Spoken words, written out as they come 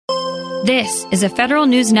This is a Federal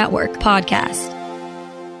News Network podcast.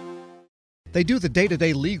 They do the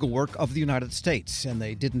day-to-day legal work of the United States, and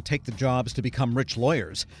they didn't take the jobs to become rich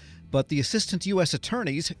lawyers. But the assistant U.S.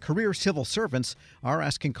 attorneys, career civil servants, are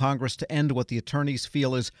asking Congress to end what the attorneys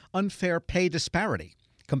feel is unfair pay disparity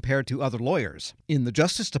compared to other lawyers in the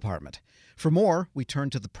Justice Department. For more, we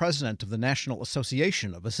turn to the president of the National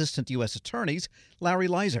Association of Assistant U.S. Attorneys, Larry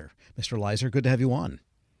Leiser. Mr. Leiser, good to have you on.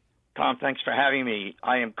 Tom, thanks for having me.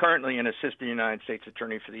 I am currently an assistant United States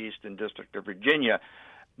attorney for the Eastern District of Virginia,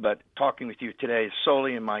 but talking with you today is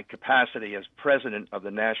solely in my capacity as president of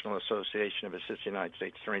the National Association of Assistant United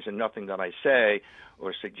States Attorneys, and nothing that I say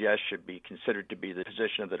or suggest should be considered to be the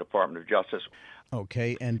position of the Department of Justice.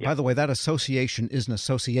 Okay, and by the way, that association is an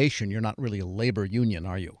association. You're not really a labor union,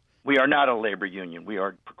 are you? We are not a labor union. We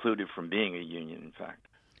are precluded from being a union, in fact.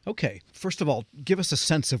 Okay, first of all, give us a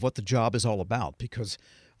sense of what the job is all about, because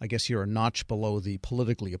I guess you're a notch below the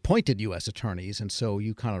politically appointed U.S. attorneys, and so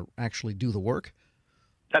you kind of actually do the work?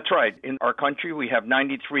 That's right. In our country, we have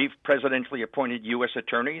 93 presidentially appointed U.S.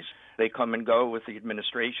 attorneys. They come and go with the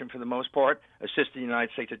administration for the most part. Assistant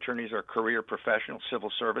United States attorneys are career professional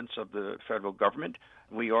civil servants of the federal government.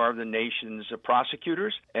 We are the nation's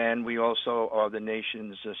prosecutors, and we also are the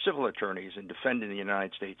nation's civil attorneys in defending the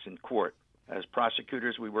United States in court. As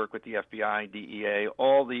prosecutors, we work with the FBI, DEA,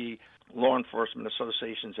 all the law enforcement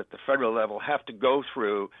associations at the federal level have to go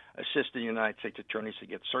through assistant United States attorneys to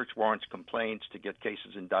get search warrants, complaints, to get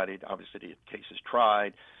cases indicted, obviously to get cases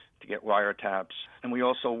tried, to get wiretaps. And we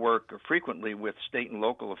also work frequently with state and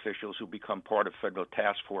local officials who become part of federal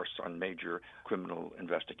task force on major criminal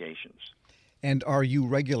investigations. And are you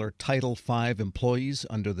regular Title V employees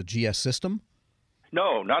under the GS system?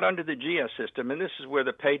 No, not under the GS system, and this is where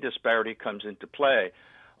the pay disparity comes into play.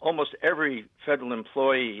 Almost every federal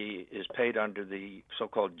employee is paid under the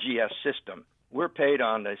so-called GS system. We're paid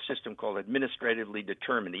on a system called administratively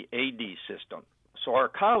determined, the AD system. So our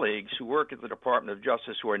colleagues who work at the Department of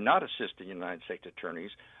Justice who are not assistant United States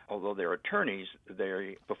attorneys, although they're attorneys,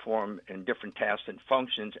 they perform in different tasks and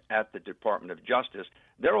functions at the Department of Justice.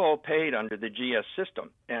 They're all paid under the GS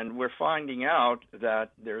system. And we're finding out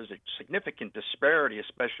that there's a significant disparity,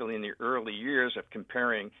 especially in the early years of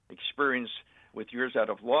comparing experience with years out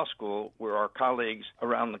of law school, where our colleagues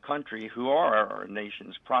around the country who are our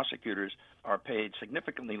nation's prosecutors are paid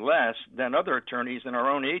significantly less than other attorneys in our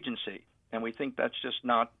own agency. And we think that's just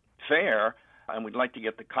not fair, and we'd like to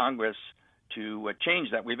get the Congress to change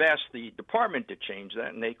that. We've asked the department to change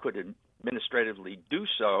that, and they could administratively do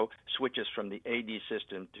so, switch us from the AD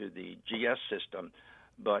system to the GS system,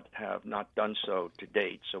 but have not done so to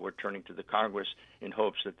date. So we're turning to the Congress in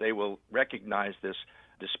hopes that they will recognize this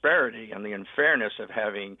disparity and the unfairness of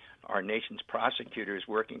having our nation's prosecutors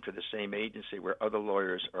working for the same agency where other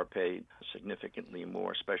lawyers are paid significantly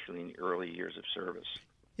more, especially in the early years of service.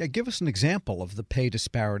 Yeah, give us an example of the pay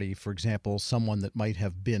disparity. For example, someone that might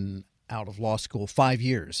have been out of law school 5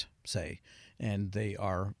 years, say, and they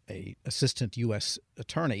are a assistant U.S.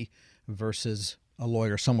 attorney versus a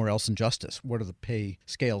lawyer somewhere else in justice. What do the pay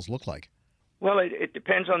scales look like? Well, it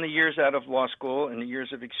depends on the years out of law school and the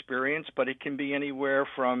years of experience, but it can be anywhere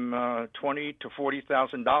from $20,000 to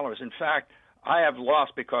 $40,000. In fact, I have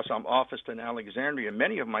lost, because I'm officed in Alexandria,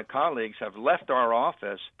 many of my colleagues have left our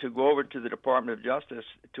office to go over to the Department of Justice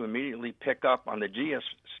to immediately pick up on the GS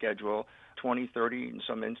schedule 20, 30, in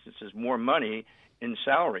some instances more money in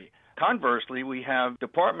salary. Conversely, we have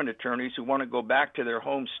department attorneys who want to go back to their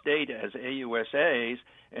home state as AUSAs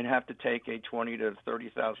and have to take a $20,000 to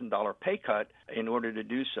 $30,000 pay cut in order to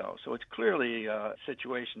do so. So it's clearly a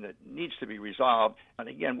situation that needs to be resolved. And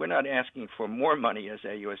again, we're not asking for more money as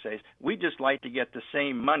AUSAs. We just like to get the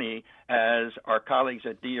same money as our colleagues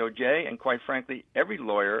at DOJ and, quite frankly, every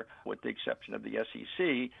lawyer, with the exception of the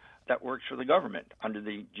SEC, that works for the government under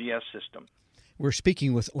the GS system. We're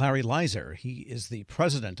speaking with Larry Leiser. He is the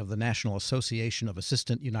president of the National Association of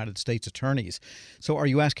Assistant United States Attorneys. So are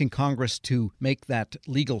you asking Congress to make that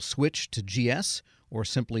legal switch to GS, or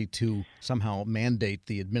simply to somehow mandate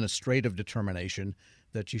the administrative determination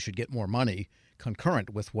that you should get more money concurrent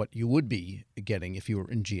with what you would be getting if you were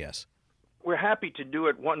in GS? We're happy to do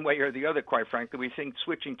it one way or the other, quite frankly. We think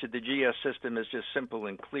switching to the GS system is just simple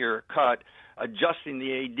and clear cut. Adjusting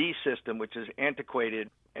the AD system, which is antiquated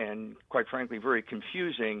and, quite frankly, very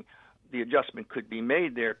confusing, the adjustment could be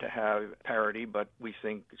made there to have parity, but we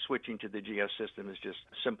think switching to the GS system is just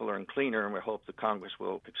simpler and cleaner, and we hope the Congress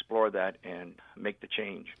will explore that and make the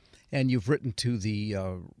change. And you've written to the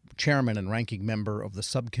chairman and ranking member of the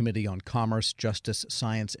Subcommittee on Commerce, Justice,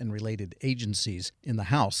 Science, and Related Agencies in the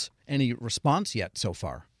House. Any response yet so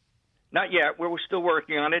far? Not yet. We're still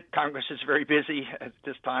working on it. Congress is very busy at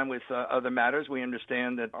this time with other matters. We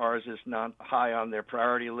understand that ours is not high on their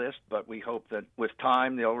priority list, but we hope that with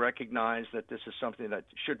time they'll recognize that this is something that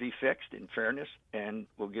should be fixed in fairness and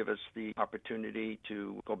will give us the opportunity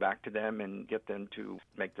to go back to them and get them to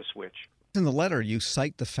make the switch. In the letter, you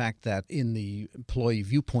cite the fact that in the employee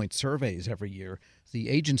viewpoint surveys every year, the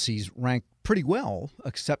agencies rank pretty well,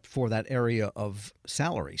 except for that area of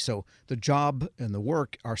salary. So the job and the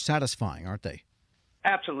work are satisfying, aren't they?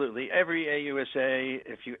 Absolutely. Every AUSA,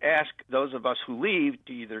 if you ask those of us who leave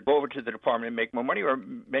to either go over to the department and make more money, or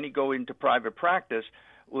many go into private practice,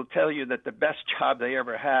 will tell you that the best job they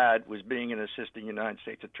ever had was being an assistant United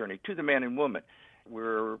States attorney, to the man and woman.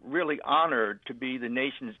 We're really honored to be the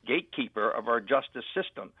nation's gatekeeper of our justice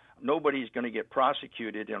system. Nobody's going to get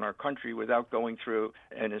prosecuted in our country without going through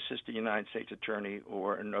an assistant United States attorney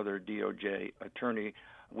or another DOJ attorney.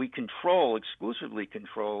 We exclusively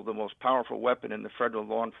control the most powerful weapon in the federal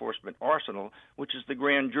law enforcement arsenal, which is the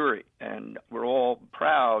grand jury. And we're all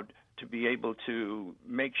proud to be able to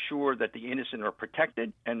make sure that the innocent are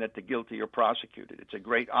protected and that the guilty are prosecuted. It's a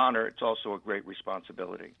great honor. It's also a great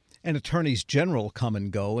responsibility. And attorneys general come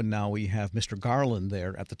and go, and now we have Mr. Garland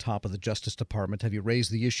there at the top of the Justice Department. Have you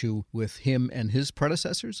raised the issue with him and his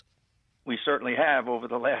predecessors? We certainly have over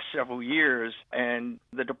the last several years, and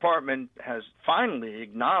the department has finally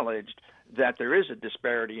acknowledged that there is a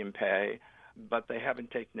disparity in pay, but they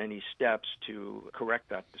haven't taken any steps to correct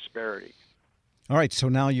that disparity. All right, so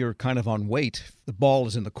now you're kind of on wait. The ball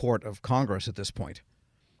is in the court of Congress at this point.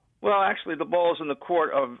 Well, actually, the ball is in the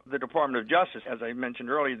court of the Department of Justice. As I mentioned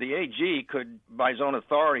earlier, the AG could, by his own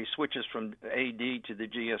authority, switch us from AD to the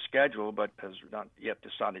GS schedule, but has not yet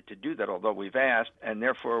decided to do that, although we've asked, and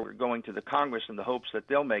therefore we're going to the Congress in the hopes that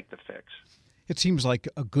they'll make the fix. It seems like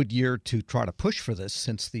a good year to try to push for this,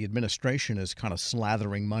 since the administration is kind of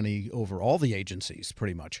slathering money over all the agencies,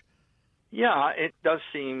 pretty much. Yeah, it does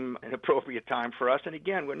seem an appropriate time for us. And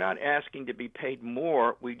again, we're not asking to be paid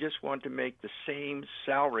more. We just want to make the same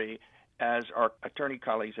salary as our attorney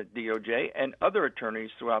colleagues at DOJ and other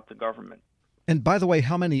attorneys throughout the government. And by the way,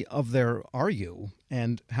 how many of there are you?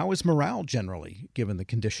 And how is morale generally, given the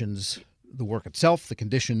conditions, the work itself, the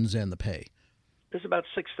conditions, and the pay? There's about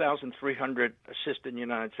 6,300 assistant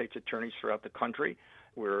United States attorneys throughout the country.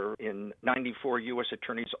 We're in 94 U.S.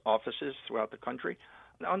 attorneys' offices throughout the country.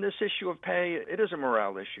 On this issue of pay, it is a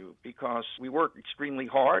morale issue because we work extremely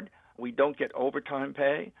hard. We don't get overtime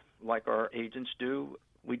pay like our agents do.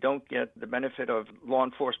 We don't get the benefit of law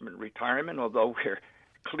enforcement retirement, although we're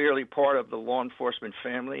clearly part of the law enforcement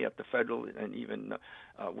family at the federal and even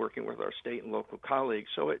working with our state and local colleagues.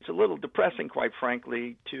 So it's a little depressing, quite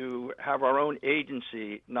frankly, to have our own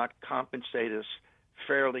agency not compensate us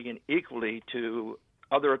fairly and equally to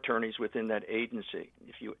other attorneys within that agency.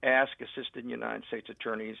 If you ask assistant United States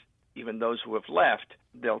attorneys, even those who have left,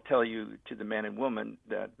 they'll tell you to the man and woman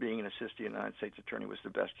that being an assistant United States attorney was the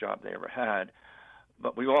best job they ever had.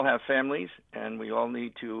 But we all have families, and we all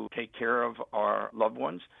need to take care of our loved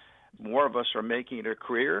ones. More of us are making it a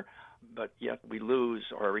career, but yet we lose.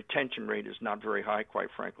 Our retention rate is not very high,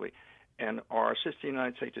 quite frankly. And our assistant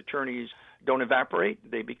United States attorneys don't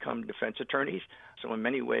evaporate. They become defense attorneys. So in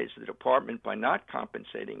many ways, the department, by not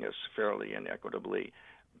compensating us fairly and equitably,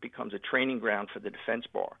 becomes a training ground for the defense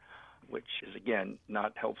bar, which is, again,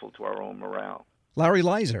 not helpful to our own morale. Larry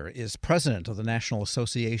Leiser is president of the National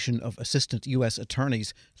Association of Assistant U.S.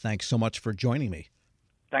 Attorneys. Thanks so much for joining me.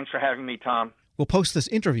 Thanks for having me, Tom. We'll post this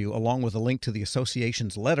interview along with a link to the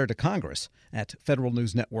association's letter to Congress at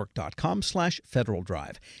federalnewsnetwork.com/Federal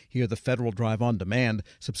Drive. Hear the Federal Drive on demand.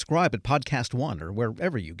 Subscribe at Podcast One or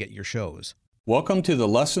wherever you get your shows. Welcome to the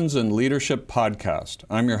Lessons in Leadership podcast.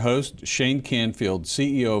 I'm your host, Shane Canfield,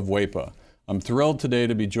 CEO of WEPA. I'm thrilled today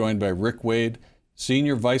to be joined by Rick Wade,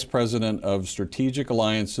 Senior Vice President of Strategic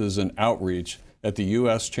Alliances and Outreach at the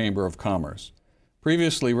U.S. Chamber of Commerce.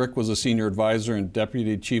 Previously, Rick was a Senior Advisor and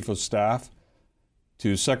Deputy Chief of Staff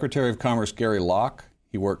to Secretary of Commerce Gary Locke.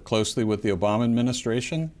 He worked closely with the Obama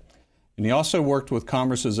administration, and he also worked with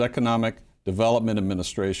Commerce's Economic Development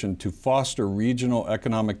Administration to foster regional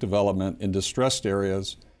economic development in distressed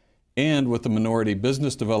areas, and with the Minority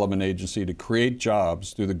Business Development Agency to create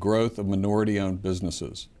jobs through the growth of minority-owned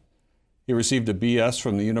businesses. He received a BS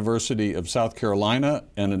from the University of South Carolina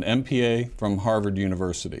and an MPA from Harvard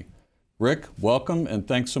University. Rick, welcome, and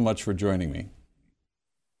thanks so much for joining me.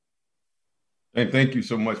 And thank you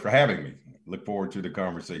so much for having me. Look forward to the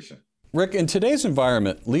conversation. Rick, in today's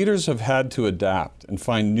environment, leaders have had to adapt and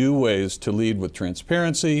find new ways to lead with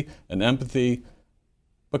transparency and empathy.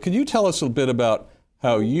 But can you tell us a bit about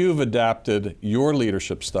how you've adapted your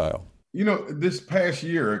leadership style? This past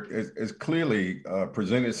year has clearly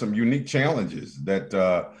presented some unique challenges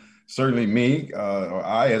that certainly me or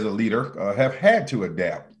I as a leader have had to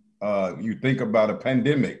adapt. You think about a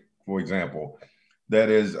pandemic, for example, that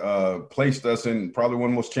has placed us in probably one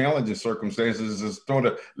of the most challenging circumstances, is sort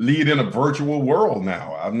of lead in a virtual world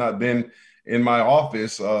now. I've not been in my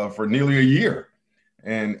office for nearly a year.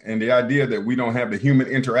 And the idea that we don't have the human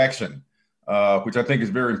interaction, which I think is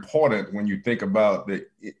very important when you think about the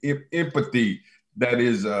empathy that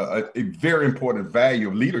is a very important value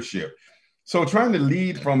of leadership. So trying to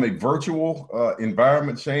lead from a virtual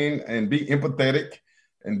environment, Shane, and be empathetic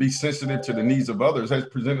and be sensitive to the needs of others has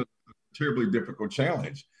presented a terribly difficult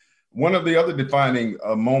challenge. One of the other defining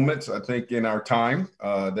moments, I think, in our time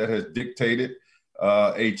that has dictated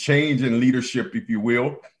a change in leadership, if you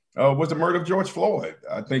will, was the murder of George Floyd.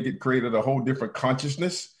 I think it created a whole different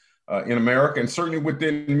consciousness in America, and certainly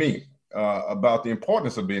within me, about the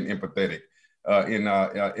importance of being empathetic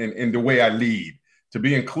in the way I lead, to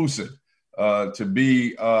be inclusive, to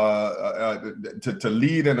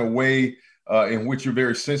lead in a way in which you're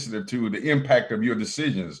very sensitive to the impact of your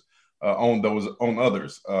decisions on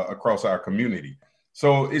others across our community.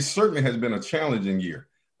 So it certainly has been a challenging year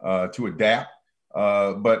to adapt,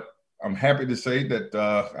 but I'm happy to say that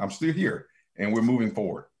I'm still here and we're moving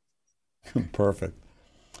forward. Perfect.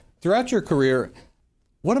 Throughout your career,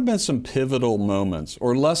 what have been some pivotal moments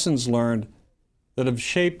or lessons learned that have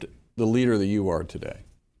shaped the leader that you are today?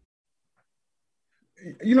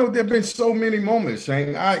 There have been so many moments,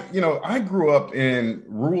 Shane. I grew up in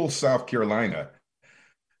rural South Carolina,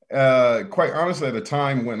 quite honestly, at a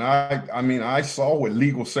time when I saw what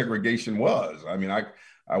legal segregation was.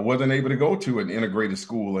 I wasn't able to go to an integrated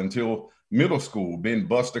school until middle school, being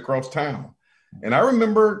bused across town. And I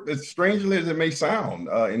remember, as strangely as it may sound,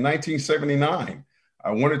 in 1979,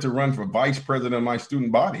 I wanted to run for vice president of my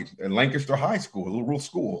student body at Lancaster High School, a little rural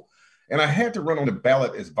school. And I had to run on the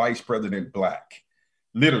ballot as vice president Black,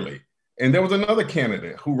 literally. And there was another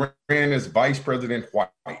candidate who ran as vice president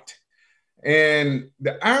White. And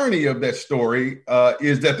the irony of that story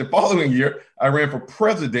is that the following year, I ran for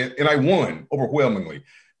president and I won overwhelmingly.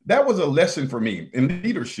 That was a lesson for me in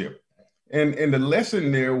leadership. And the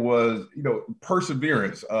lesson there was,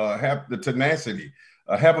 perseverance, have the tenacity,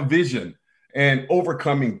 have a vision, and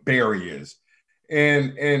overcoming barriers.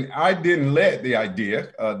 And I didn't let the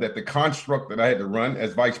idea that the construct that I had to run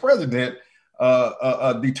as vice president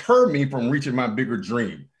deter me from reaching my bigger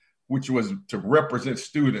dream, which was to represent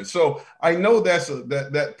students. So I know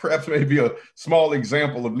that perhaps may be a small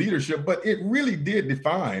example of leadership, but it really did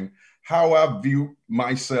define how I view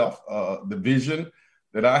myself, the vision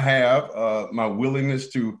that I have, my willingness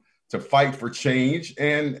to fight for change.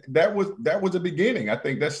 And that was the beginning. I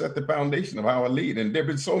think that set the foundation of how I lead. And there have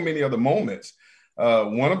been so many other moments.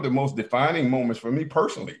 One of the most defining moments for me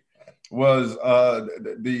personally was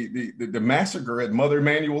the massacre at Mother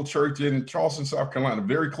Emanuel Church in Charleston, South Carolina. A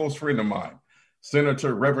very close friend of mine,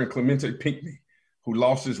 Senator Reverend Clemente Pinckney, who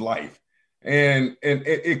lost his life. And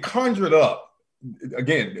it conjured up,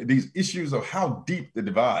 again, these issues of how deep the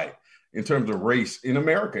divide in terms of race in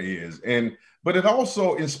America is. But it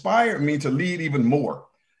also inspired me to lead even more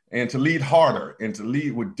and to lead harder and to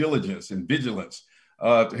lead with diligence and vigilance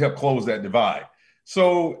to help close that divide.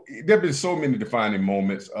 So there have been so many defining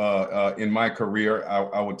moments in my career.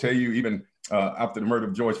 I will tell you, even after the murder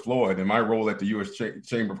of George Floyd and my role at the U.S.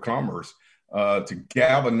 Chamber of Commerce to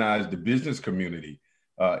galvanize the business community,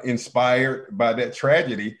 inspired by that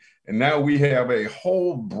tragedy. And now we have a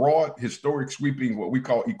whole broad, historic, sweeping, what we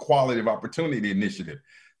call equality of opportunity initiative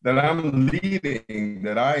that I'm leading,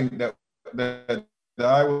 that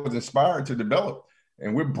I was inspired to develop.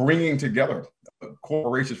 And we're bringing together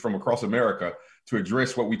corporations from across America to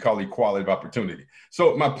address what we call equality of opportunity.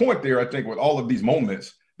 So my point there, I think, with all of these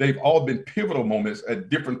moments, they've all been pivotal moments at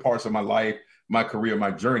different parts of my life, my career,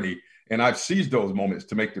 my journey. And I've seized those moments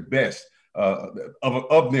to make the best of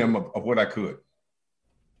what I could.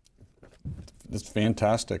 It's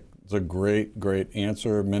fantastic. It's a great, great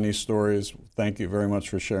answer. Many stories. Thank you very much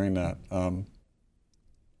for sharing that.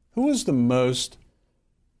 Who is the most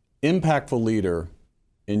impactful leader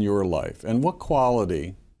in your life, and what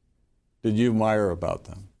quality did you admire about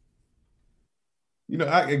them?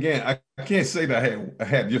 I can't say that I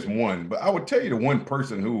had just one, but I would tell you the one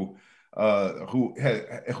person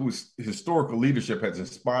whose historical leadership has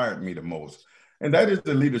inspired me the most, and that is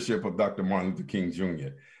the leadership of Dr. Martin Luther King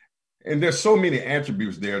Jr. And there's so many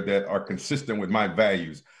attributes there that are consistent with my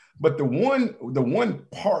values. But the one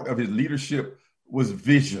part of his leadership was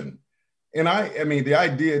vision. And I mean, the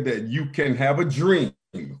idea that you can have a dream,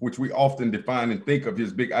 which we often define and think of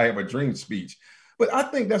his big "I have a dream" speech. But I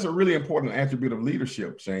think that's a really important attribute of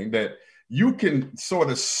leadership, Shane, that you can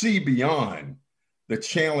sort of see beyond the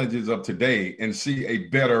challenges of today and see a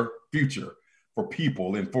better future for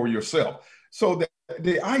people and for yourself. So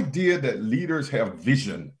the idea that leaders have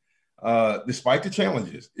vision, despite the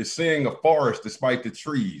challenges, is seeing a forest despite the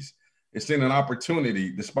trees, is seeing an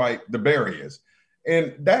opportunity despite the barriers.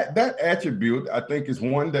 And that attribute, I think, is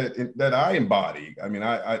one that I embody. I mean,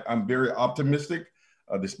 I'm very optimistic,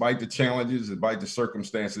 despite the challenges, despite the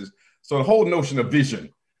circumstances. So the whole notion of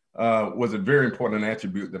vision was a very important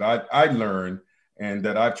attribute that I learned and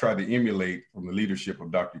that I've tried to emulate from the leadership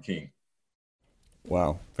of Dr. King.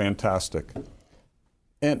 Wow, fantastic.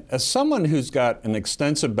 And as someone who's got an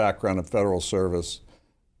extensive background in federal service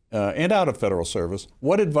and out of federal service,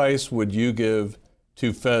 what advice would you give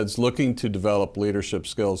to feds looking to develop leadership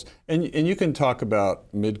skills? And you can talk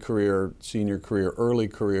about mid-career, senior career, early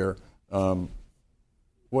career.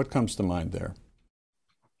 What comes to mind there?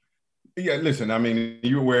 Yeah, listen, I mean,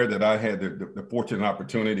 you're aware that I had the fortunate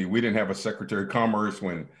opportunity. We didn't have a Secretary of Commerce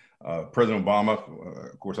when President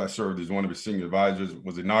Obama, of course, I served as one of his senior advisors,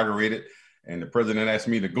 was inaugurated. And the president asked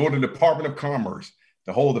me to go to the Department of Commerce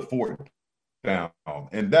to hold the fort down.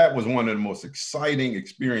 And that was one of the most exciting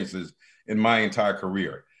experiences in my entire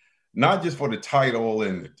career, not just for the title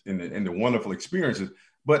and the wonderful experiences,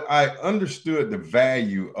 but I understood the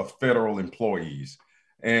value of federal employees.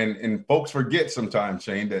 And folks forget sometimes,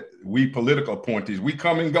 Shane, that we political appointees, we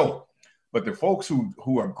come and go, but the folks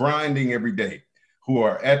who are grinding every day, who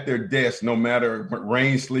are at their desk, no matter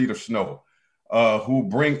rain, sleet, or snow, who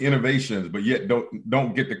bring innovations, but yet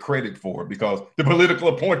don't get the credit for it because the political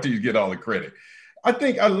appointees get all the credit. I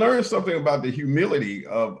think I learned something about the humility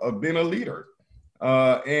of being a leader.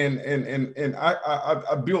 And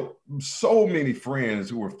I built so many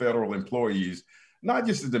friends who were federal employees, not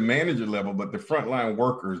just at the manager level, but the frontline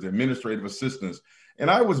workers, the administrative assistants.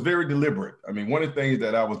 And I was very deliberate. I mean, one of the things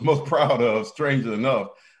that I was most proud of, strangely enough,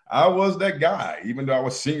 I was that guy, even though I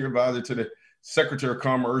was senior advisor to the Secretary of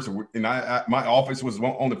Commerce, and my office was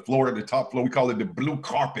on the floor, at the top floor. We call it the blue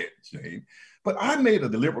carpet, Shane. But I made a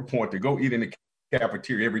deliberate point to go eat in the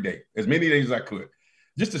cafeteria every day, as many days as I could,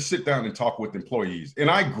 just to sit down and talk with employees.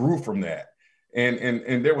 And I grew from that.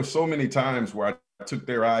 And there were so many times where I took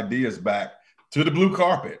their ideas back to the blue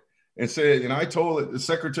carpet and said, and I told the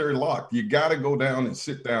Secretary Locke, you got to go down and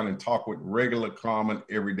sit down and talk with regular, common,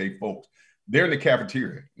 everyday folks. They're in the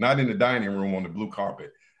cafeteria, not in the dining room on the blue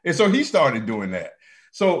carpet. And so he started doing that.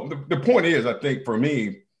 So the point is, I think for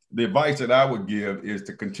me, the advice that I would give is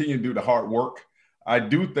to continue to do the hard work. I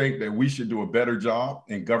do think that we should do a better job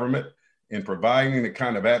in government in providing the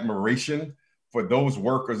kind of admiration for those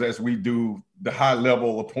workers as we do the high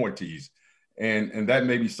level appointees. And that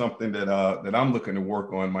may be something that I'm looking to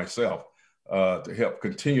work on myself to help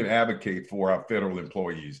continue to advocate for our federal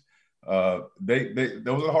employees. Those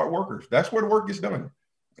are hard workers. That's where the work gets done.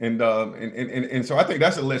 And so I think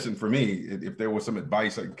that's a lesson for me. If there was some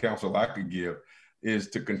advice and counsel I could give, is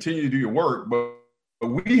to continue to do your work, but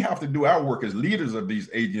we have to do our work as leaders of these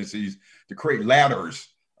agencies to create ladders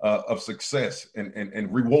of success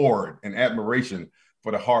and reward and admiration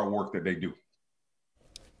for the hard work that they do.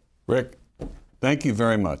 Rick, thank you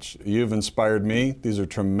very much. You've inspired me. These are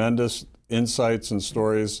tremendous insights and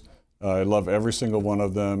stories. I love every single one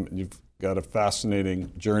of them. You've got a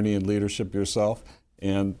fascinating journey in leadership yourself.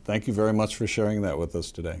 And thank you very much for sharing that with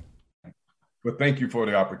us today. Well, thank you for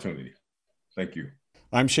the opportunity. Thank you.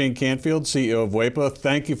 I'm Shane Canfield, CEO of WEPA.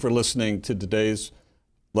 Thank you for listening to today's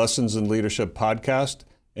Lessons in Leadership podcast.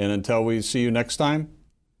 And until we see you next time,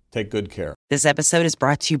 take good care. This episode is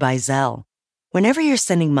brought to you by Zelle. Whenever you're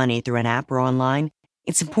sending money through an app or online,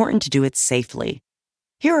 it's important to do it safely.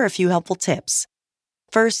 Here are a few helpful tips.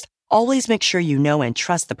 First, always make sure you know and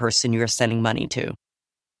trust the person you are sending money to.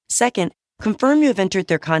 Second, confirm you have entered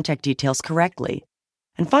their contact details correctly.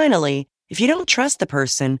 And finally, if you don't trust the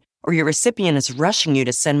person or your recipient is rushing you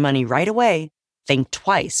to send money right away, think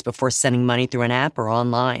twice before sending money through an app or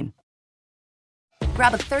online.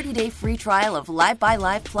 Grab a 30-day free trial of Live by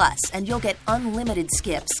Live Plus, and you'll get unlimited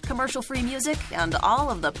skips, commercial-free music, and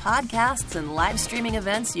all of the podcasts and live streaming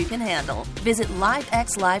events you can handle. Visit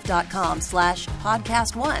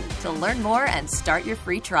livexlive.com/podcast1 to learn more and start your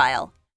free trial.